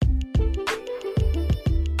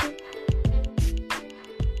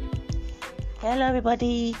Hello,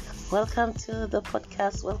 everybody. Welcome to the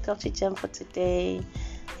podcast. Welcome to Gem for Today.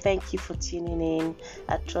 Thank you for tuning in.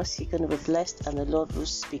 I trust you're going to be blessed and the Lord will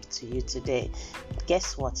speak to you today.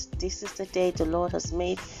 Guess what? This is the day the Lord has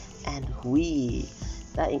made, and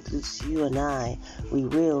that includes you and I, we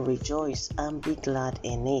will rejoice and be glad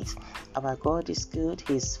in it. Our God is good,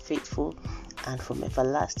 He is faithful, and from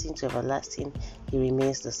everlasting to everlasting, He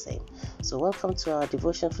remains the same. So welcome to our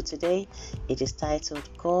devotion for today. It is titled,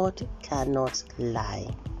 God Cannot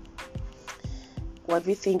Lie. What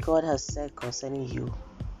we think God has said concerning you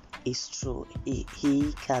is true.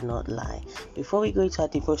 He cannot lie. Before we go into our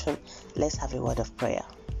devotion, let's have a word of prayer.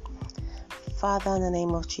 Father, in the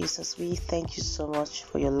name of Jesus, we thank you so much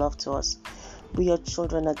for your love to us. We, your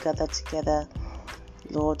children, are gathered together,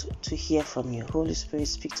 Lord, to hear from you. Holy Spirit,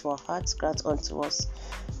 speak to our hearts, grant unto us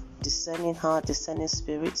discerning heart, discerning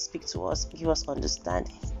spirit, speak to us, give us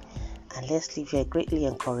understanding, and let's leave here greatly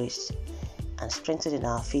encouraged and strengthened in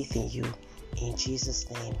our faith in you. In Jesus'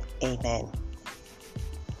 name, amen.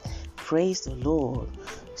 Praise the Lord.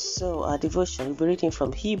 So our devotion, we'll be reading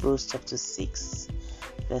from Hebrews chapter 6,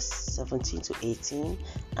 verse 17 to 18.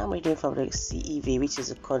 I'm reading from the CEV, which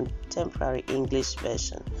is a contemporary English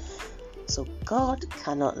version. So God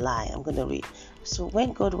cannot lie. I'm going to read. So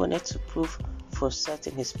when God wanted to prove for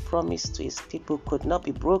certain His promise to His people could not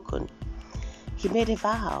be broken, He made a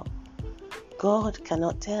vow. God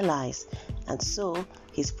cannot tell lies, and so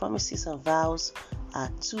His promises and vows are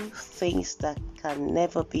two things that can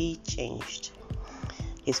never be changed.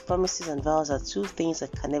 His promises and vows are two things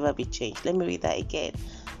that can never be changed. Let me read that again.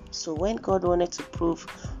 So when God wanted to prove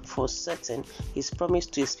for certain His promise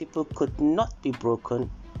to His people could not be broken,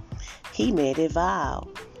 He made a vow.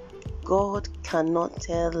 God cannot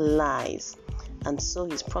tell lies, and so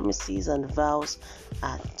His promises and vows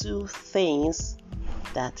are two things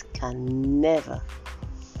that can never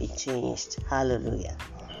be changed. Hallelujah.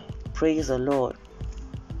 Praise the Lord.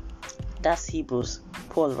 That's Hebrews,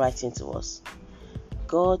 Paul writing to us.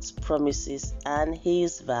 God's promises and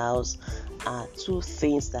His vows are two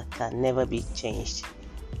things that can never be changed.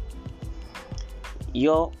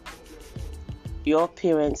 Your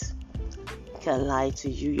parents can lie to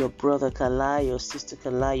you, your brother can lie, your sister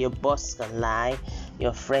can lie, your boss can lie,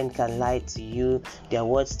 your friend can lie to you, their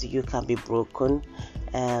words to you can be broken.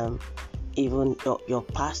 Even your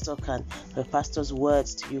pastor's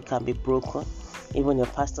words to you can be broken. Even your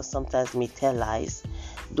pastor sometimes may tell lies.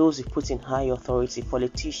 Those you put in high authority,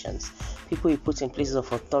 politicians, people you put in places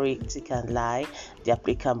of authority can lie.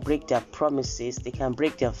 They can break their promises, they can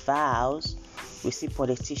break their vows. We see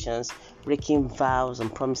politicians breaking vows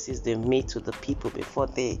and promises they made to the people before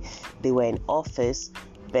they were in office.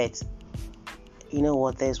 But you know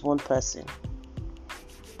what? There's one person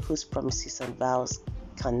whose promises and vows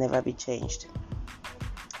can never be changed,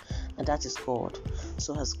 and that is God.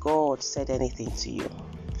 So has God said anything to you?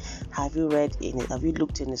 Have you read in it? Have you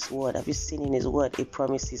looked in His word? Have you seen in His word a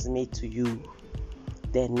promise is made to you?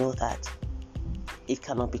 Then know that it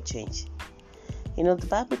cannot be changed. You know, the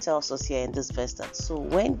Bible tells us here in this verse that so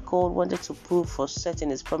when God wanted to prove for certain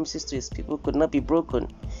His promises to His people could not be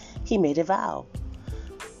broken, He made a vow.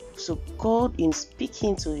 So God, in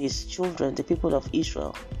speaking to His children, the people of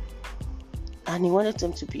Israel, and He wanted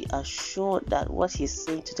them to be assured that what He's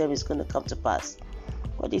saying to them is going to come to pass,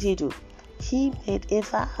 what did He do? He made a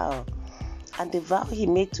vow. And the vow He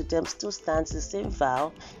made to them still stands, the same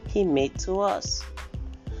vow He made to us.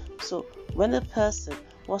 So when a person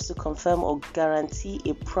wants to confirm or guarantee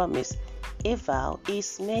a promise, a vow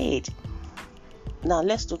is made. Now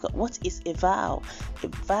let's look at what is a vow. A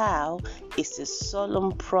vow is a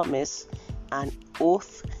solemn promise, an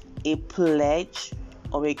oath, a pledge,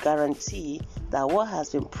 or a guarantee that what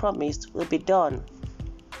has been promised will be done.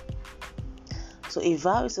 So a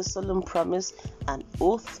vow is a solemn promise, an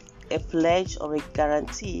oath, a pledge, or a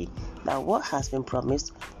guarantee that what has been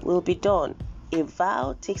promised will be done. A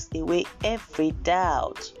vow takes away every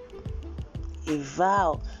doubt. A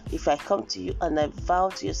vow, if I come to you and I vow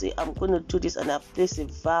to you, say I'm going to do this, and I place a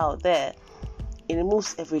vow there, it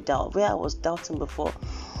removes every doubt. Where I was doubting before,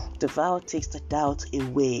 the vow takes the doubt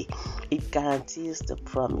away. It guarantees the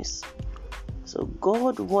promise. So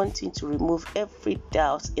God, wanting to remove every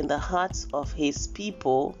doubt in the hearts of His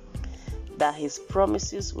people that His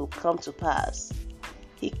promises will come to pass,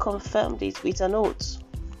 He confirmed it with an oath.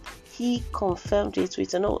 He confirmed it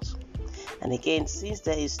with an oath. And again, since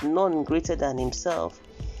there is none greater than Himself,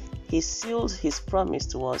 He sealed His promise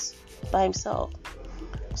to us by Himself.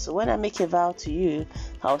 So when I make a vow to you,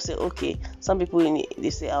 I'll say, okay, some people they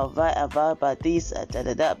say I'll vow about this,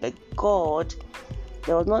 but God,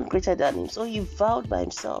 there was none greater than Him. So He vowed by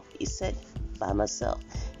Himself. He said, by myself.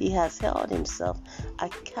 He has held himself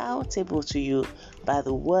accountable to you by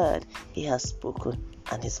the word he has spoken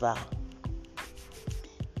and his vow.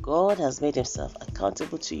 God has made himself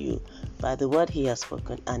accountable to you by the word he has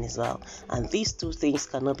spoken and his vow. And these two things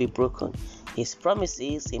cannot be broken. His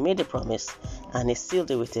promises, he made a promise and he sealed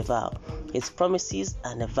it with a vow. His promises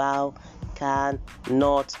and a vow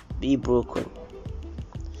cannot be broken.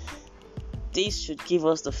 This should give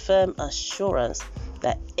us the firm assurance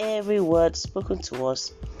that every word spoken to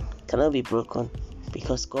us cannot be broken,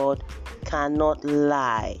 because God cannot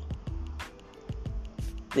lie.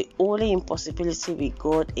 The only impossibility with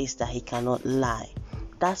God is that he cannot lie.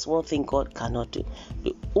 That's one thing God cannot do.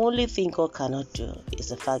 The only thing God cannot do is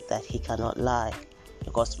the fact that he cannot lie,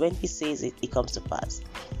 because when he says it, it comes to pass.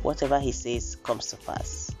 Whatever he says comes to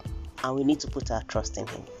pass, and we need to put our trust in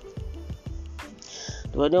him.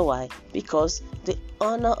 Do you know why? Because the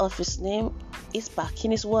honor of his name is back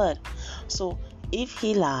in his word. So if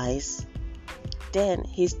he lies, then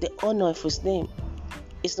the honor of his name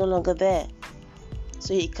is no longer there.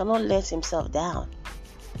 So he cannot let himself down.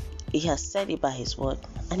 He has said it by his word,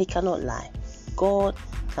 and he cannot lie. God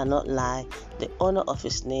cannot lie. The honor of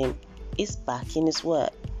his name is back in his word.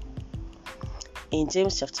 In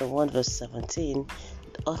James chapter 1 verse 17,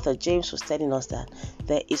 the author James was telling us that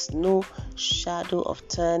there is no shadow of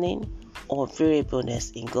turning or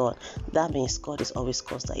variableness in God. That means God is always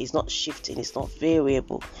constant. He's not shifting. He's not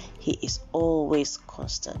variable. He is always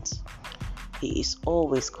constant. He is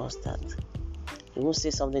always constant. He won't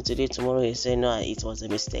say something today, tomorrow he say, no, it was a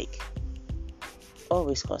mistake.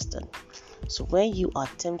 Always constant. So when you are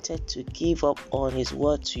tempted to give up on his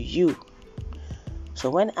word to you, so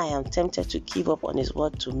when I am tempted to give up on his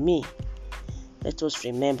word to me, let us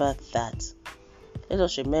remember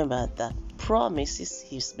that promises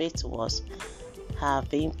he's made to us have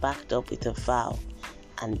been backed up with a vow,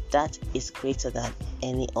 and that is greater than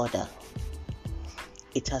any other.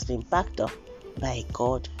 It has been backed up by a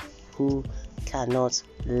God who cannot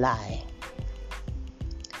lie.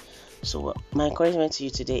 So my encouragement to you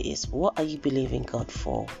today is, what are you believing God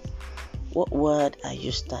for? What word are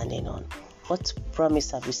you standing on? What promise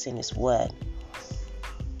have you seen his word?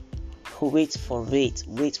 Who waits for it?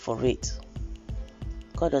 Wait for it.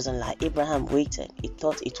 God doesn't lie. Abraham waited. He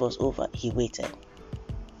thought it was over. He waited,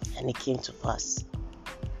 and it came to pass.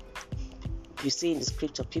 You see in the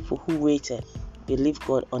scripture, people who waited, believed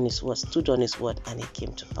God on his word, stood on his word, and it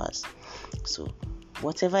came to pass. So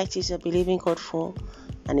whatever it is you're believing God for,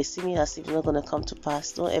 and it's seeming as if it's not going to come to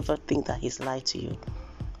pass, don't ever think that he's lied to you.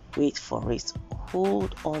 Wait for it.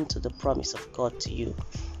 Hold on to the promise of God to you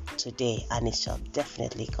today, and it shall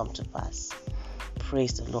definitely come to pass.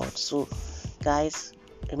 Praise the Lord. So guys,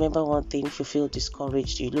 remember one thing: if you feel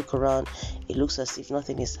discouraged, you look around, it looks as if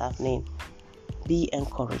nothing is happening, be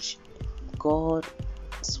encouraged.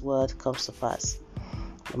 God's word comes to pass.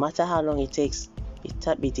 No matter how long it takes,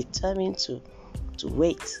 be determined to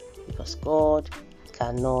wait, because God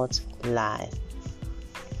cannot lie.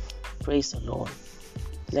 Praise the Lord.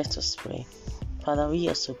 Let us pray. Father, we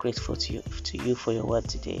are so grateful to you for your word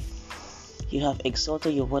today. You have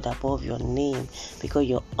exalted your word above your name, because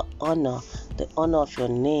your honor, the honor of your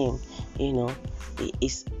name,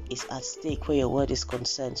 is at stake where your word is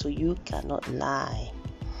concerned. So you cannot lie.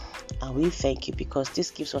 And we thank you, because this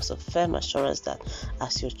gives us a firm assurance that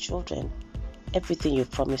as your children, everything you've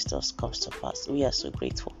promised us comes to pass. We are so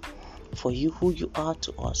grateful for you, who you are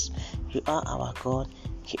to us. You are our God.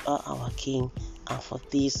 You are our King. And for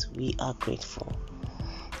this, we are grateful.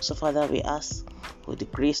 So, Father, we ask for the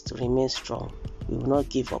grace to remain strong. We will not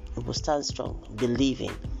give up. We will stand strong,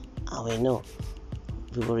 believing, and we know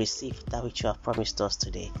we will receive that which you have promised us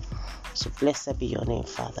today. So, blessed be your name,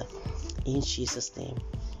 Father. In Jesus' name,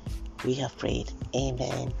 we have prayed.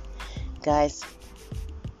 Amen. Guys,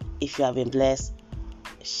 if you have been blessed,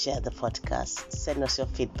 share the podcast. Send us your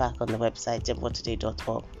feedback on the website,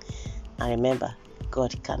 jembotoday.org. And remember,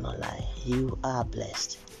 God cannot lie. You are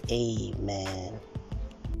blessed. Amen.